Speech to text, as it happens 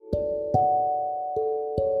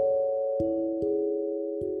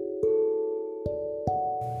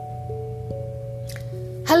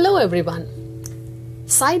Hello everyone.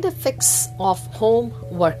 Side effects of home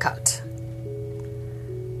workout.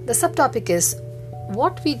 The subtopic is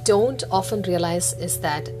what we don't often realize is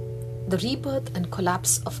that the rebirth and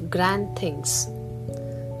collapse of grand things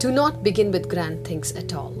do not begin with grand things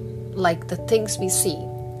at all, like the things we see,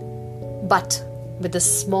 but with the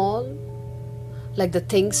small, like the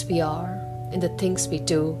things we are, in the things we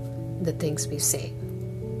do, in the things we say.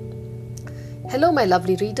 Hello, my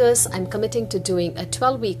lovely readers. I'm committing to doing a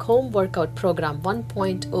 12-week home workout program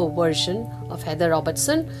 1.0 version of Heather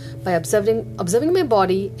Robertson by observing my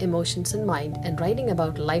body, emotions, and mind, and writing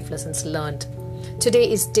about life lessons learned. Today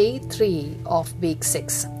is day 3 of week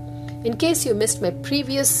 6. In case you missed my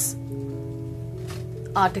previous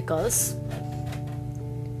articles,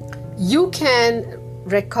 you can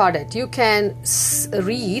record it. You can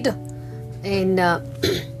read in... I'm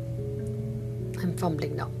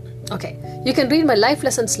fumbling now. Okay, you can read my life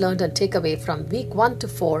lessons learned and takeaway from week 1 to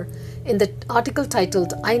 4 in the article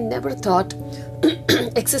titled I Never Thought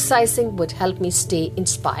Exercising Would Help Me Stay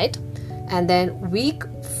Inspired. And then week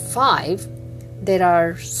 5, there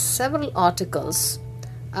are several articles.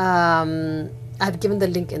 I've given the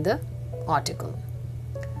link in the article.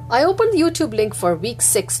 I opened the YouTube link for week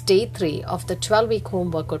 6, day 3 of the 12-week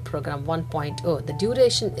home workout program 1.0. The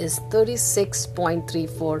duration is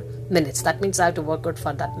 36.34 minutes. That means I have to work out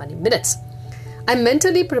for that many minutes. I'm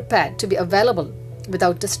mentally prepared to be available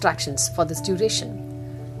without distractions for this duration.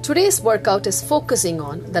 Today's workout is focusing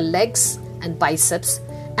on the legs and biceps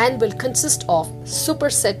and will consist of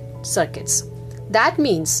superset circuits. That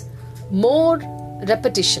means more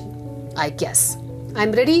repetition, I guess.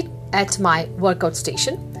 I'm ready at my workout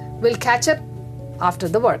station. We'll catch up after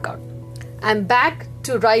the workout. I'm back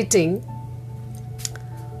to writing.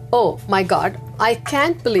 Oh my God, I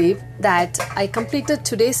can't believe that I completed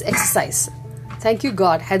today's exercise. Thank you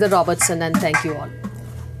God, Heather Robertson, and thank you all.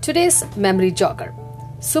 Today's memory jogger.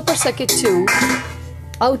 Super Circuit 2,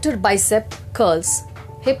 outer bicep curls,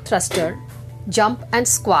 hip thruster, jump and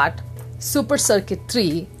squat. Super Circuit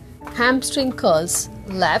 3, hamstring curls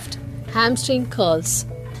left, hamstring curls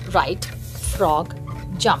right, frog,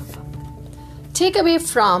 jump. Takeaway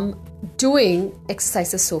from doing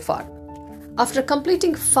exercises so far. After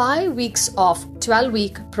completing 5 weeks of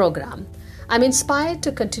 12-week program, I'm inspired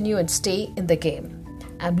to continue and stay in the game.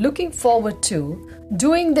 I'm looking forward to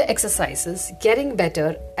doing the exercises, getting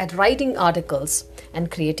better at writing articles,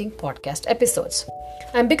 and creating podcast episodes.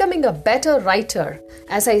 I'm becoming a better writer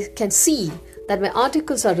as I can see that my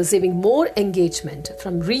articles are receiving more engagement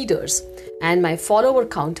from readers and my follower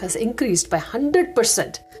count has increased by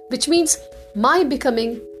 100%, which means my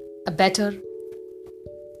becoming a better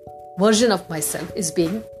version of myself is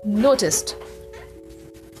being noticed.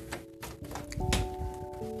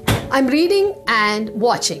 I'm reading and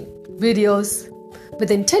watching videos with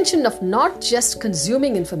the intention of not just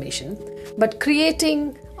consuming information, but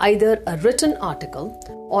creating either a written article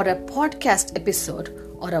or a podcast episode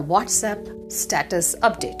or a WhatsApp status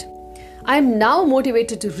update. I am now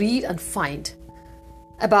motivated to read and find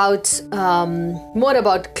more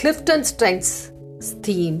about Clifton Strengths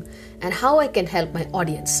theme and how I can help my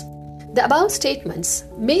audience. The above statements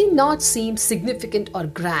may not seem significant or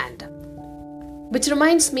grand, which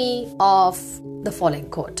reminds me of the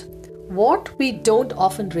following quote. What we don't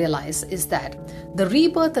often realize is that the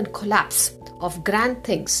rebirth and collapse of grand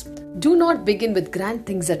things do not begin with grand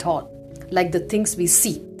things at all, like the things we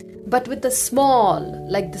see, but with the small,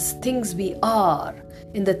 like the things we are,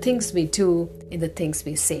 in the things we do, in the things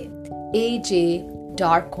we say. A.J.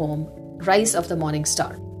 Darkholme, Rise of the Morning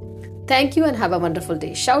Star. Thank you and have a wonderful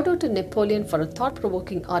day. Shout out to Napoleon for a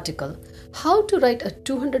thought-provoking article, How to Write a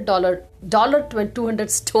 $200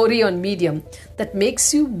 story on Medium that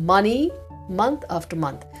makes you money month after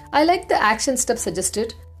month. I like the action steps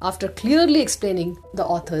suggested after clearly explaining the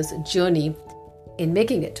author's journey in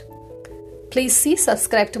making it. Please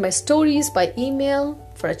subscribe to my stories by email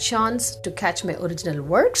for a chance to catch my original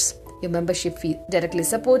works. Your membership fee directly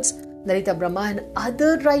supports Lalita Brahma and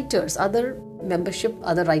other writers.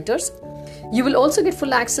 You will also get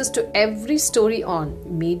full access to every story on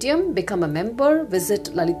Medium. Become a member.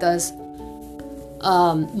 Visit Lalita's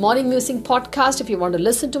Morning Musing podcast if you want to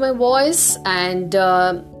listen to my voice. And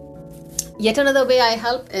yet another way I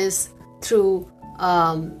help is through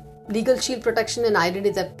legal shield protection and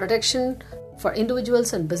identity theft protection for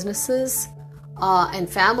individuals and businesses and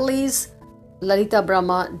families.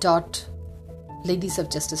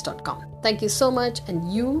 lalitabrahma.ladiesofjustice.com. Thank you so much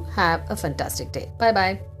and you have a fantastic day.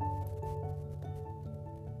 Bye-bye.